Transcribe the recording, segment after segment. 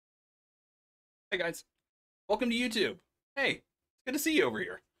Hey guys, welcome to YouTube. Hey, it's good to see you over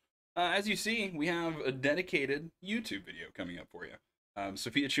here. As you see, we have a dedicated YouTube video coming up for you.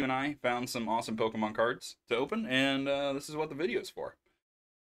 Sophia Chu and I found some awesome Pokemon cards to open, and this is what the video is for.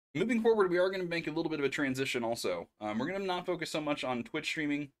 Moving forward, we are going to make a little bit of a transition also. We're going to not focus so much on Twitch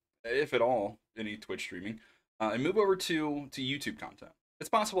streaming, if at all, any Twitch streaming, and move over to YouTube content. It's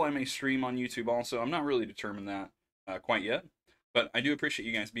possible I may stream on YouTube also. I'm not really determined that quite yet, but I do appreciate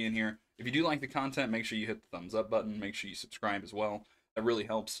you guys being here. If you do like the content, make sure you hit the thumbs up button. Make sure you subscribe as well. That really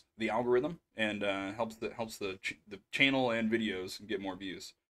helps the algorithm and helps the channel and videos get more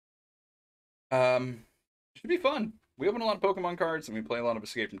views. Should be fun. We open a lot of Pokemon cards and we play a lot of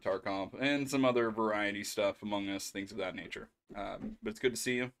Escape from Tarkov and some other variety stuff, Among Us, things of that nature. But it's good to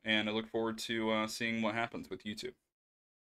see you, and I look forward to seeing what happens with YouTube.